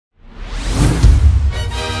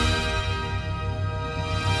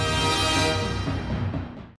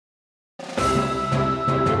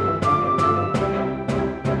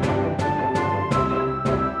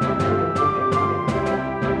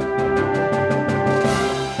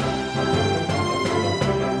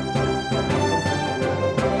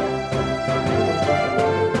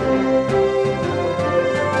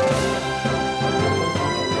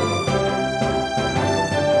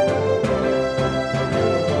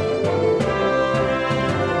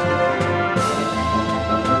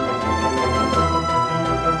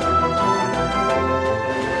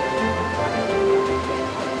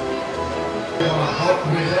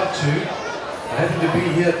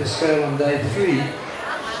the scale on day 3,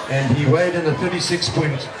 and he weighed in a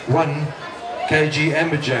 36.1 kg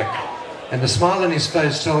amberjack. And the smile on his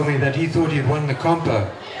face told me that he thought he'd won the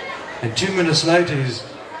Compo. And 2 minutes later, his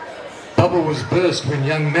bubble was burst when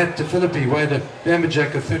young Matt Defilippi weighed an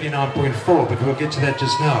amberjack of 39.4, but we'll get to that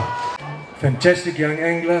just now. Fantastic young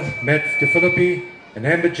angler, Matt Defilippi, an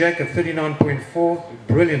amberjack of 39.4,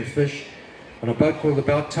 brilliant fish, on a boat called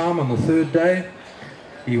About Time on the 3rd day.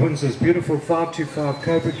 He wins this beautiful 525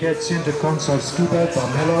 Cobra Cat Center Console ski boat by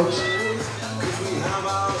Mallards.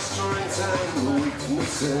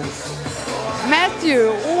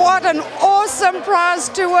 Matthew, what an awesome prize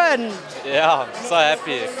to win. Yeah, I'm so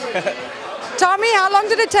happy. Tommy, how long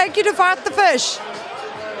did it take you to fight the fish?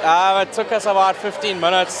 It took us about 15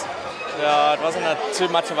 minutes. It wasn't too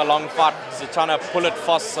much of a long fight because you're trying to pull it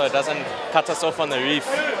fast so it doesn't cut us off on the reef.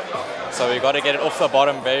 So we got to get it off the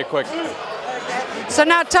bottom very quick. So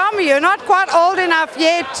now Tommy, you're not quite old enough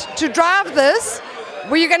yet to drive this.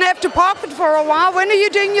 Well, you're going to have to park it for a while. When are you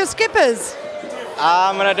doing your skippers?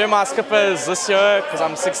 I'm going to do my skippers this year because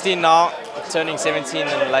I'm 16 now, turning 17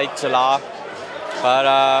 in late July.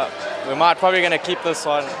 But we might probably going to keep this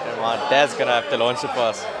one, and my dad's going to have to launch it for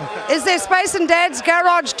us. Is there space in Dad's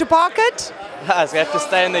garage to park it? Yes, you have to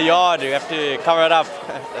stay in the yard, you have to cover it up.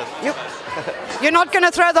 You're not going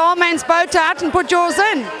to throw the old man's boat out and put yours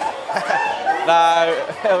in? No,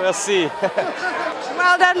 we'll see.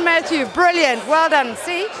 Well done, Matthew. Brilliant. Well done.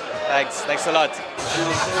 See? Thanks a lot.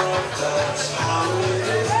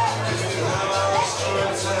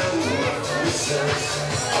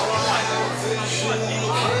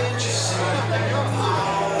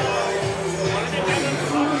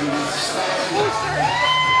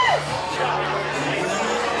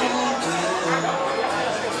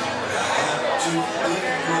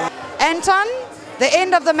 Anton, the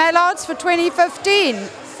end of the Mallards for 2015.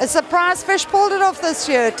 A surprise fish pulled it off this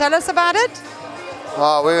year. Tell us about it.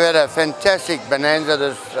 Oh, we've had a fantastic bonanza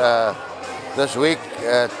this week.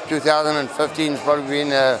 2015 has probably been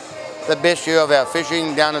the best year of our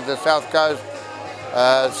fishing down at the south coast.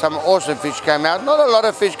 Some awesome fish came out. Not a lot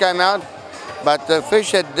of fish came out, but the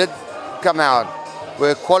fish that did come out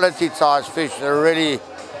were quality size fish. They're really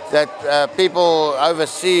that people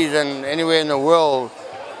overseas and anywhere in the world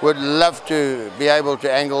would love to be able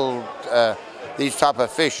to angle these type of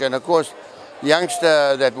fish. And of course, the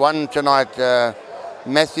youngster that won tonight,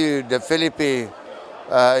 Matthew Defilippi,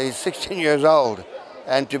 he's 16 years old,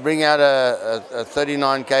 and to bring out a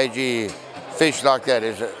 39 kg fish like that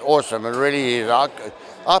is awesome. It really is.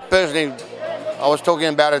 I personally, I was talking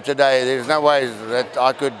about it today. There's no way that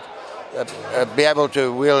I could be able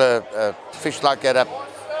to wheel a fish like that up.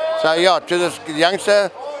 So yeah, to this youngster,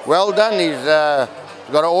 well done. He's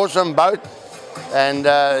got an awesome boat, and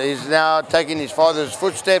he's now taking his father's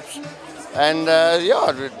footsteps. And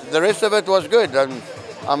yeah, the rest of it was good.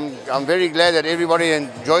 I'm very glad that everybody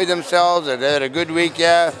enjoyed themselves, that they had a good week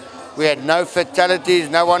here. We had no fatalities,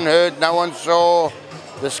 no one hurt, no one saw.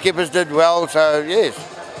 The skippers did well, so yes.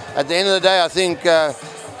 At the end of the day, I think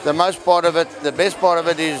the most part of it, the best part of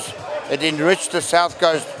it is it enriched the South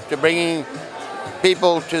Coast to bringing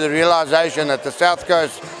people to the realization that the South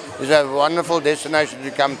Coast is a wonderful destination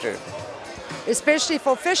to come to. Especially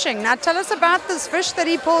for fishing. Now tell us about this fish that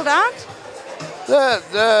he pulled out.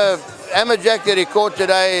 The amberjack that he caught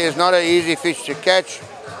today is not an easy fish to catch.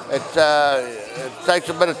 It takes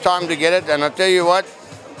a bit of time to get it, and I tell you what,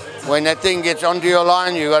 when that thing gets onto your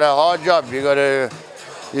line, you got a hard job.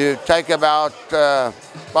 You take about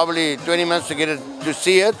probably 20 minutes to get it to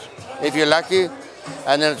see it, if you're lucky,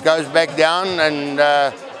 and then it goes back down and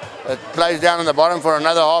it plays down on the bottom for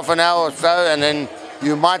another half an hour or so, and then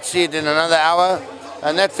you might see it in another hour,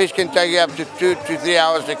 and that fish can take you up to 2 to 3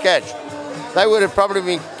 hours to catch. They would have probably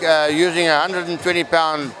been using a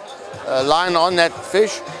 120-pound line on that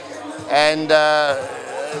fish, and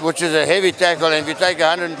which is a heavy tackle. And if you take a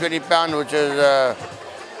 120-pound, which is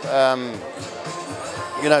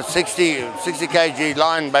you know, 60 kg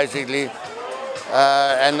line basically,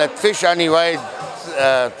 and that fish only weighed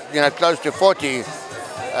you know, close to 40.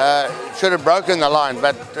 Should have broken the line,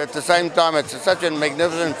 but at the same time, it's such a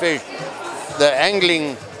magnificent fish. The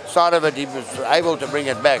angling side of it, he was able to bring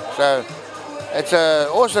it back. So it's an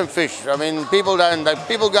awesome fish. I mean, people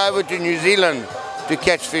go over to New Zealand to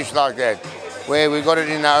catch fish like that, where we got it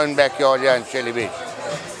in our own backyard here in Shelly Beach.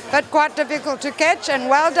 But quite difficult to catch, and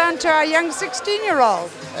well done to our young 16-year-old.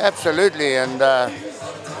 Absolutely, and I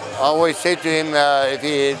always said to him, if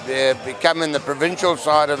he had become in the provincial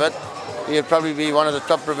side of it, he'd probably be one of the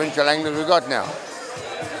top provincial anglers we've got now.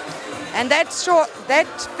 And that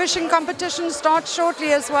fishing competition starts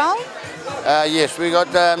shortly as well? Yes, we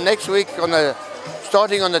got next week on the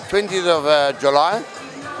starting on the 20th of July.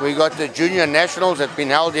 We got the Junior Nationals that have been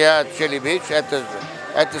held here at Shelly Beach at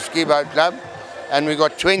the Ski Boat Club. And we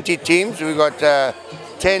got 20 teams. We got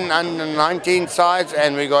 10 under 19 sides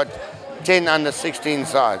and we got 10 under 16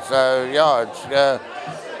 sides. So yeah,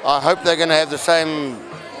 I hope they're going to have the same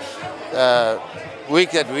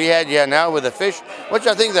week that we had here now with the fish, which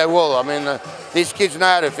I think they will. I mean, these kids know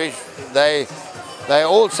how to fish. They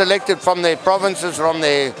all selected from their provinces, from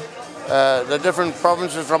the different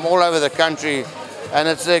provinces from all over the country, and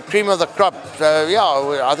it's the cream of the crop. So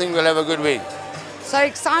yeah, I think we'll have a good week. So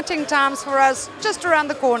exciting times for us just around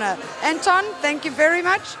the corner. Anton, thank you very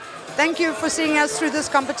much. Thank you for seeing us through this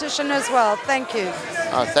competition as well. Thank you.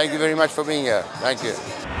 Thank you very much for being here. Thank you.